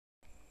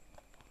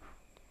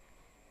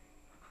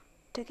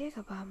က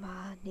ဘာမှာ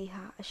နေ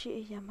ဟာအရှိ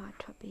အယံမှ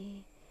ထွက်ပြီး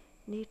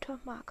နေထွက်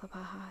မှက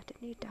ဘာဟာတ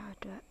နေ့တာအ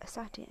တွက်အစ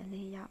တင်အလ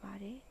င်းရပါ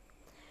တယ်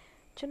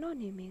ကျွန်တော်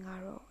နေမင်းက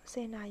တော့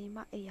10နာရီ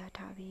မှအိပ်ယာ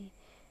ထားပြီး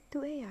သူ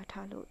အိပ်ယာ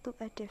ထားလို့သူ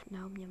active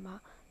နောက်မြင်မှ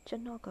ကျွ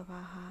န်တော်က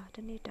ဘာဟာတ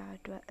နေ့တာအ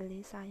တွက်အလ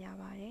င်းစရ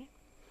ပါတယ်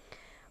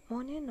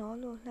မော်နင်းတော့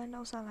လို့လှမ်း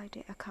နောက်ဆလိုက်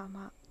တဲ့အခါ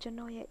မှာကျွန်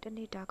တော်ရဲ့တ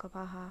နေ့တာက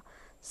ဘာဟာ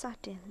စ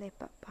တင်လှည့်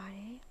ပတ်ပါတ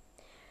ယ်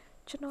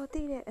ကျွန်တော်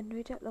သိတဲ့အ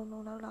နှွေးတက်လုံ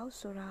လောက်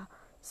ဆိုတာ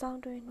စောင်း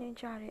တွင်းနှင်း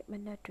ကြတဲ့မ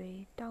နက်တွေ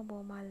တောင်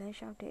ပေါ်မှာလမ်း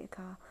လျှောက်တဲ့အ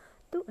ခါ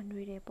သူ့အ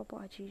နှွေးတွေ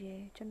ပွားကြီးတ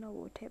ယ်ကျွန်တော်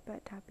ကိုထည့်ပ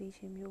တ်ထားပြီး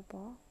ခြင်းမျိုး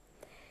ပေါ့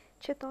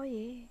ချစ်တော်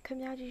ရေခ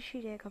မည်းကြီးရှိ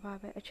တဲ့ကဘာ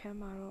ပဲအချမ်း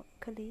မှာတော့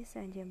ကလေးဆ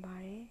န်ကျင်ပါ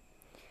တယ်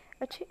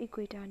အချစ်အီ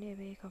ကွေတာနဲ့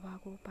ပဲကဘာ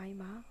ကိုပိုင်း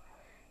ပါ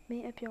မ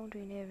င်းအပြုံး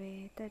တွေနဲ့ပဲ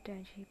တက်တ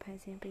န်ကြီးဖန်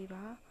ဆင်းပေး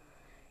ပါ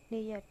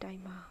နေ့ရက်တို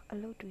င်းမှာအ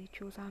လုပ်တွေ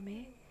စူးစမ်းမ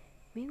ယ်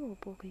မင်းကို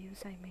ပို့ကယူ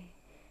ဆိုင်မယ်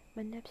မ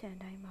နှက်ဖြန်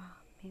တိုင်းမှာ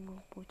မင်း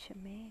ကိုပို့ချစ်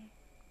မယ်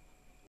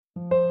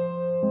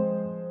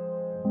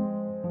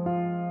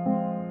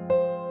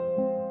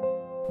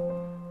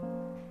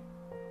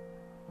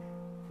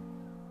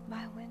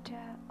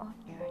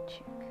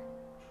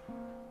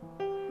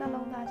နှ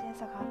လုံးသားချင်း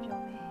စကားပြော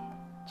မယ်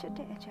ချစ်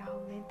တဲ့အကြော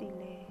င်းမင်းသိ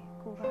လေ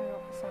ကိုက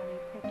တော့အစာ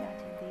လေးဖက်ပြ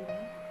ခြင်းသေးတ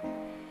ယ်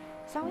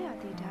စောင်းရ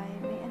သည့်တိုင်း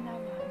မင်းအနာ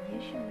မှာရ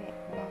ရှိမဲ့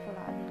ဘာဖ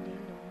လာအလေး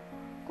လေးလို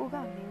ကိုက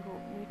မင်းကို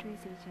နှွေးထွေး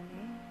စေခြင်း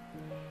လေ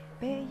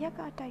ဘယ်ရက်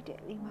ကတိုက်တဲ့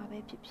အိမ်မှာပဲ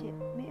ဖြစ်ဖြစ်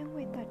မင်းအ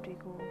ငွေ့သက်တွေ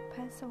ကိုဖ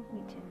မ်းဆုပ်မိ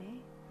ခြင်းလေ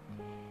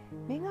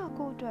မင်းက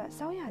ကို့အတွက်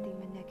စောင်းရသည့်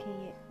မနက်ခင်း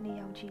ရဲ့နေ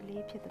ရောင်ခြည်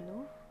လေးဖြစ်တယ်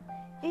လို့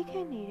အေး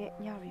ခဲနေတဲ့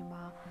ညတွေ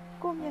မှာ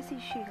ကို့မျက်စိ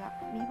ရှိက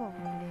မီးပုံ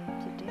လေး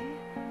ဖြစ်တယ်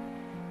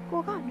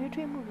ကိုကနှွေး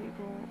ထွေးမှုတွေ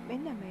ကိုမ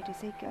င်းနာမည်တစ်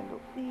စိတ်က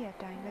လို့နေ့ရက်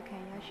တိုင်းလက်ခံ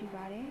ရရှိ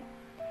ပါတယ်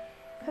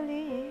။က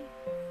လေးရေ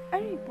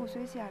အဲ့ဒီပူ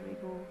ဆွေးစရာတွေ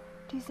ကို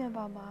ဒီဇင်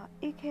ဘာမှာ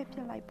အေးခဲပြ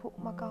စ်လိုက်ဖို့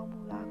မကောင်း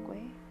ဘူးလားကွ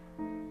ယ်။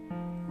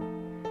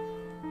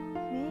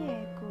မင်း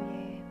ရဲ့ကို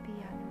ရဲ့ပီ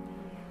ယာနို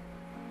လေးရဲ့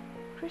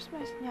ခရစ်စမ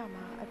တ်ည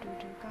မှာအတူ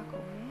တူကကု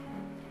န်မယ်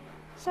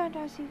။စန်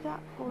တာစီက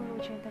ကိုလို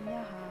ချင်သမျှ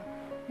ဟာ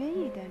မင်း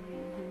ရည်တန်တွေ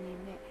ညီညီ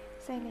နဲ့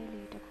စိတ်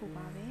လေးတစ်ခု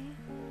ပါပဲ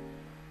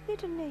။ဒီ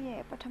တစ်နေ့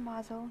ရဲ့ပထမ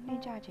ဆုံးနှိ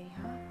မ့်ကြချိန်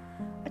ဟာ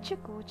အချစ်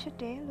ကိုချစ်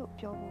တယ်လို့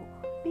ပြောဖို့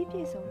ပြီးပြ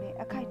ည့်စုံတဲ့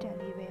အခိုက်အတန့်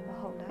လေးပဲမ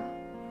ဟုတ်လား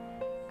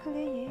ခ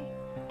လေးရေ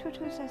ထူး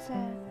ထူးဆန်းဆ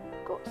န်း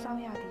ကို့ဆောင်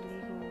ရသည်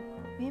လေးကို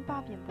မင်းပ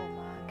ပြင်ပေါ်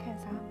မှာခန်း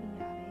စားမိ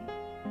ရ